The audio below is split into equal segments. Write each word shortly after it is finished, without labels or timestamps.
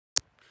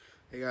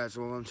Hey guys,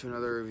 welcome to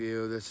another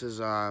review. This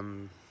is a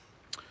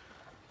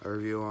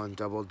review on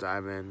Double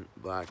Diamond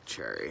Black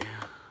Cherry.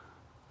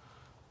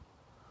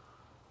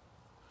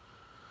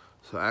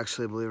 So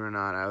actually, believe it or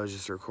not, I was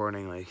just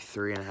recording like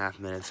 3.5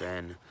 minutes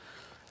in,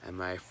 and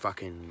my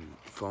fucking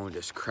phone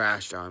just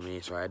crashed on me.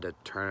 So I had to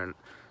turn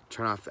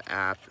off the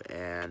app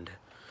and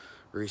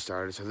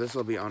restart it. So this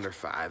will be under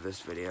 5.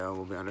 This video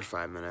will be under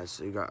 5 minutes.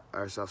 So we got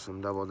ourselves some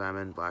Double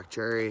Diamond Black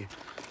Cherry.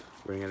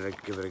 We're gonna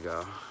give it a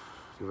go.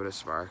 Give it a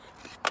spark.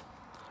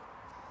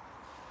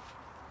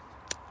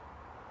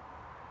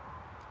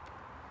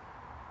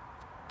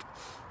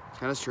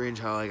 Kind of strange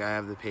how I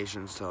have the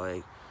patience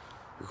to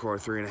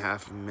record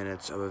 3.5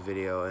 minutes of a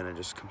video and it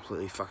just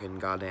completely fucking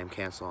goddamn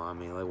cancel on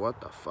me. Like,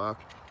 what the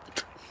fuck?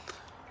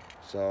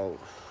 So,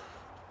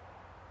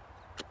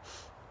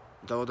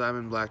 Double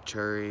Diamond Black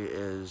Cherry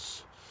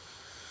is,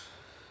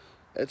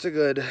 it's a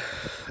good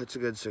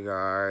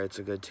cigar. It's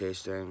a good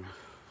tasting.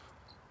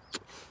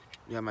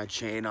 Got my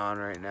chain on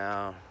right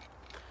now.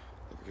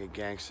 Like a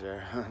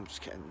gangster. I'm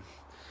just kidding.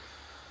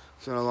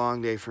 It's been a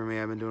long day for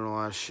me. I've been doing a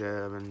lot of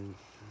shit. I've been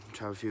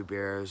have a few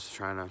beers,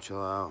 trying to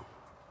chill out.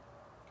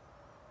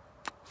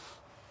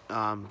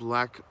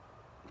 Black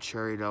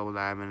Cherry Double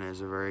Diamond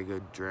is a very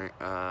good drink,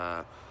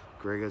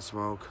 very good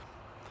smoke.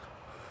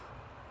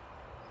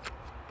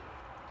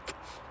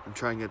 I'm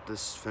trying to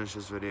finish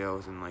this video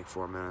within like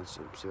 4 minutes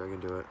and see if I can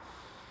do it.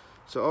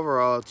 So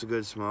overall, it's a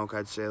good smoke.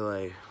 I'd say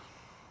like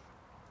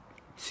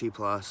C+.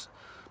 My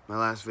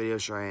last video,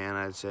 Cheyenne,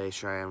 I'd say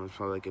Cheyenne was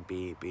probably like a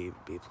B+.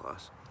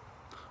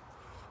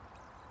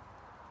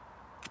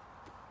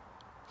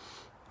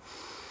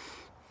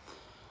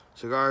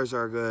 Cigars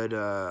are a good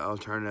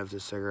alternative to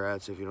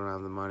cigarettes if you don't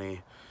have the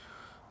money,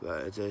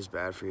 but it is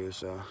bad for you,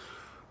 so.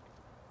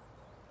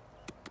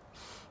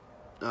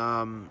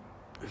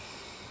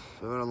 It's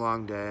been a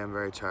long day. I'm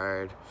very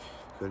tired.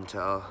 Couldn't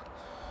tell.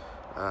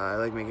 I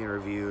like making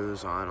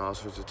reviews on all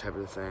sorts of types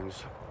of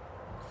things.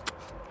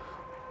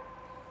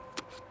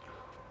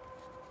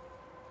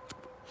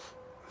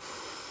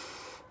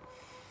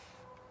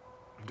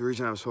 The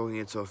reason I'm smoking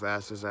it so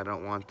fast is I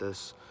don't want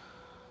this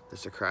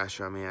to crash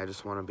on me. I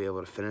just want to be able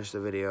to finish the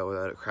video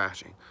without it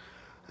crashing.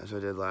 That's what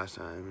I did last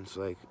time. It's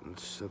like,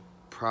 it's a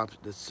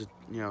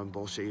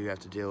bullshit you have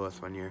to deal with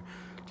when you're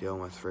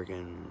dealing with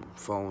freaking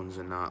phones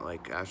and not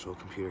like actual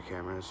computer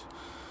cameras.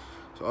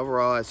 So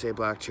overall, I'd say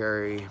Black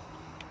Cherry,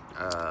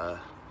 what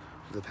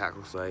the pack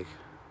looks like.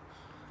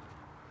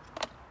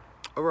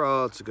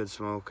 Overall, it's a good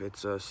smoke.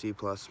 It's a C+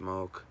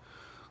 smoke.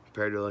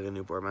 Compared to like a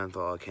Newport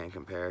Menthol, I can't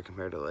compare.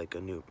 Compared to like a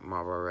new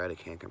Marlboro Red, I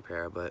can't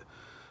compare. But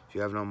if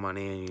you have no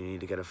money and you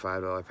need to get a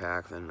 $5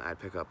 pack, then I'd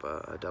pick up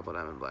a Double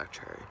Diamond Black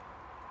Cherry.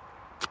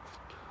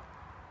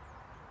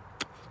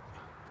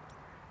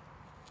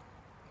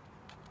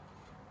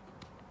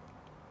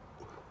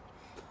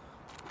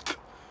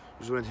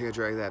 Just want to take a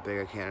drag that big,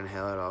 I can't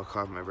inhale it, I'll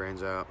cough my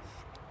brains out.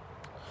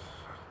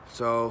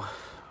 So,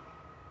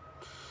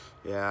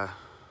 yeah,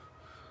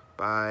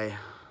 buy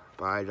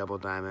Double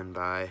Diamond,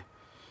 buy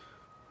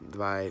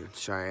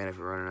Cheyenne if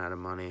you're running out of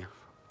money.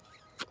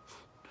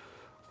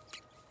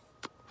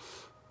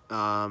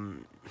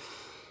 I'm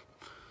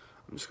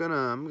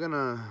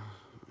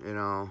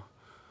gonna,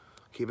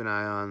 keep an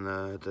eye on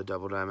the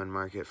Double Diamond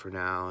market for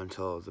now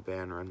until the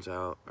ban runs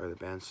out or the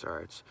ban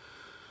starts.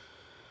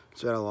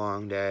 It's been a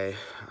long day.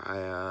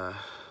 I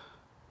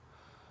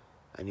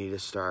need to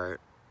start,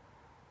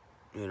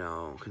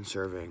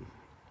 conserving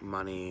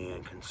money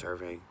and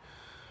conserving,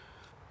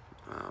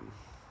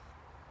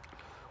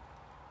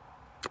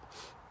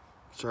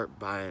 start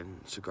buying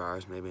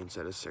cigars maybe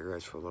instead of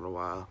cigarettes for a little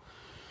while.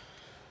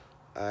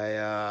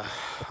 I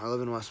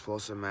live in West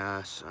Folsom,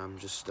 Mass. I'm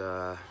just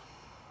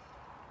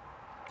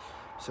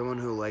someone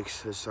who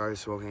has started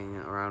smoking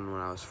around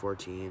when I was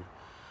 14,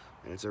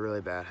 and it's a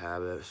really bad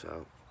habit.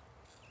 So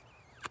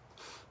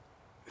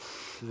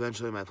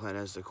eventually, my plan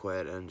is to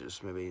quit and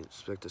just maybe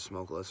stick to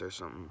smokeless or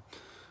something.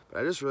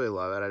 But I just really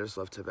love it. I just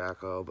love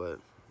tobacco,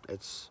 but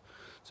it's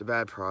a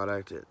bad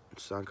product.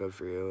 It's not good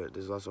for you.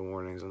 There's lots of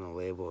warnings on the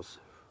labels.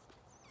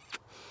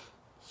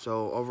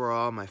 So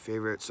overall, my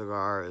favorite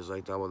cigar is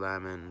like Double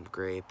Diamond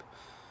Grape,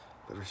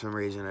 but for some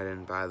reason I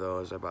didn't buy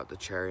those. I bought the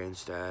Cherry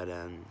instead,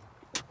 and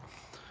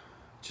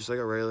just like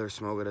a regular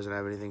smoke, it doesn't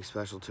have anything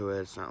special to it.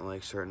 It's not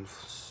like certain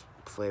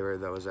flavor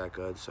that was that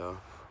good, so.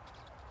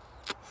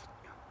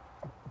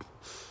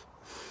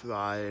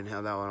 I didn't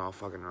have that one all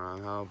fucking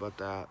wrong. How about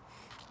that?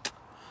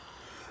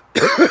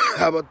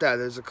 How about that?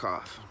 There's a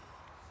cough.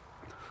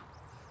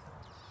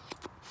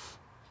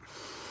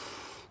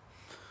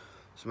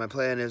 So my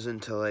plan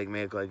isn't to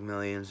make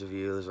millions of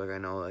views. I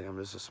know I'm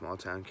just a small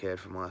town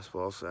kid from West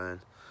Folsom,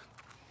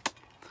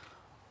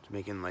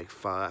 making like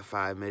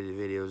five minute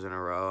videos in a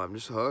row. I'm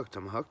just hooked.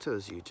 I'm hooked to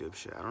this YouTube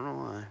shit. I don't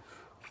know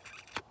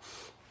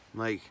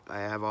why. I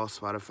have all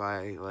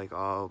Spotify,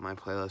 all my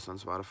playlists on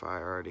Spotify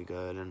are already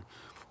good, and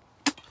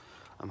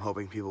I'm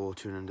hoping people will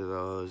tune into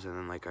those. And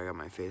then I got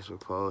my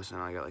Facebook posts,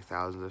 and I got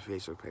thousands of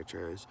Facebook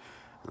pictures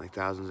and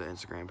thousands of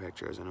Instagram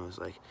pictures, and it was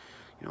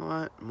You know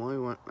what?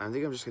 I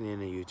think I'm just gonna get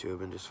into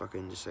YouTube and just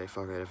say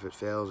fuck it. If it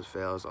fails, it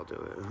fails. I'll do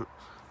it.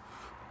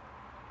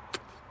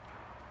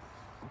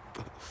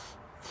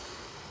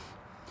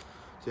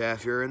 So yeah,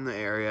 if you're in the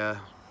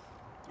area,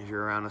 if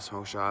you're around a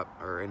smoke shop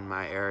or in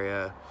my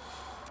area,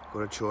 go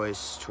to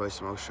Choice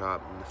Smoke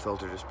Shop, and the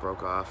filter just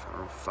broke off. I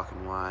don't know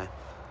fucking why.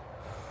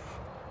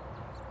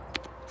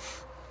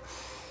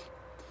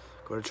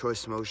 Go to Choice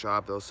Smoke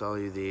Shop. They'll sell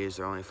you these.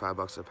 They're only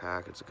 $5 a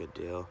pack. It's a good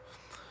deal.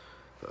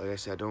 But like I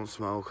said, don't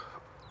smoke.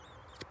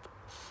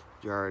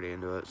 You're already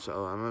into it.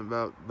 So I'm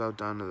about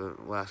done to the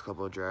last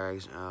couple of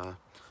drags.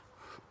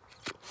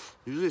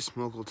 Usually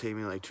smoke will take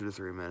me like 2 to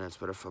 3 minutes,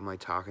 but if I'm like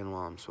talking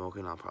while I'm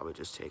smoking, I'll probably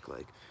just take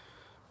like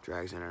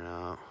drags in and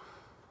out.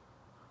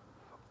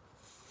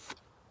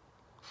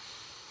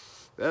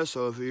 Yeah,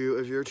 so if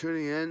you're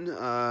tuning in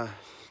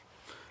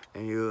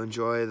and you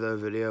enjoy the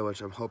video,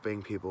 which I'm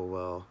hoping people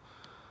will,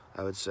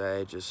 I would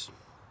say just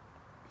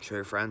show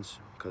your friends,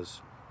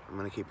 because I'm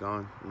gonna keep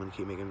going. I'm gonna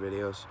keep making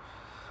videos.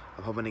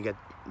 I'm hoping to get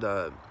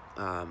the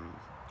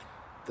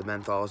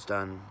menthols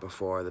done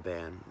before the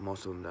ban,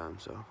 most of them done.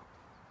 So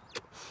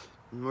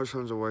worst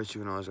comes to worst,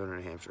 you can always go to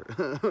New Hampshire.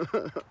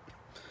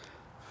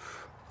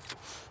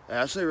 I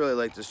actually really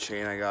like this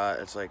chain I got.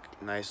 It's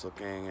like nice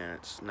looking and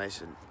it's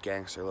nice and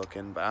gangster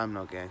looking, but I'm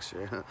no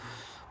gangster.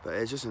 But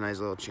it's just a nice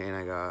little chain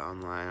I got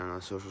online on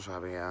a social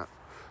shopping app.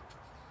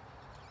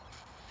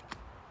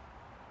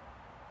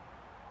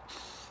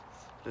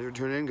 Thanks for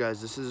tuning in,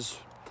 guys. This is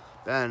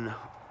Ben,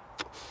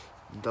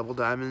 Double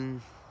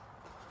Diamond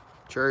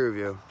Cherry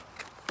Review.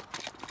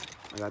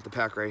 I got the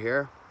pack right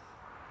here.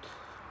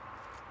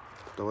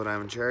 Double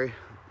Diamond Cherry,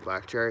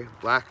 Black Cherry.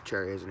 Black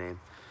Cherry is the name.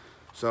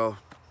 So,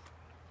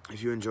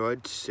 if you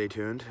enjoyed, stay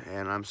tuned.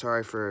 And I'm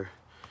sorry for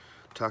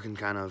talking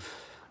kind of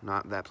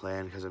not that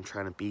planned, because I'm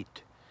trying to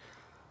beat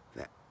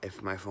that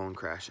if my phone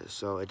crashes.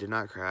 So, it did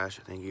not crash.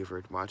 Thank you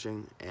for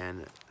watching,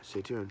 and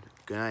stay tuned.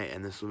 Good night,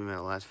 and this will be my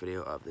last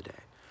video of the day.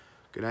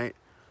 Good night,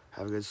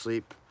 have a good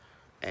sleep,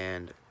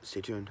 and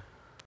stay tuned.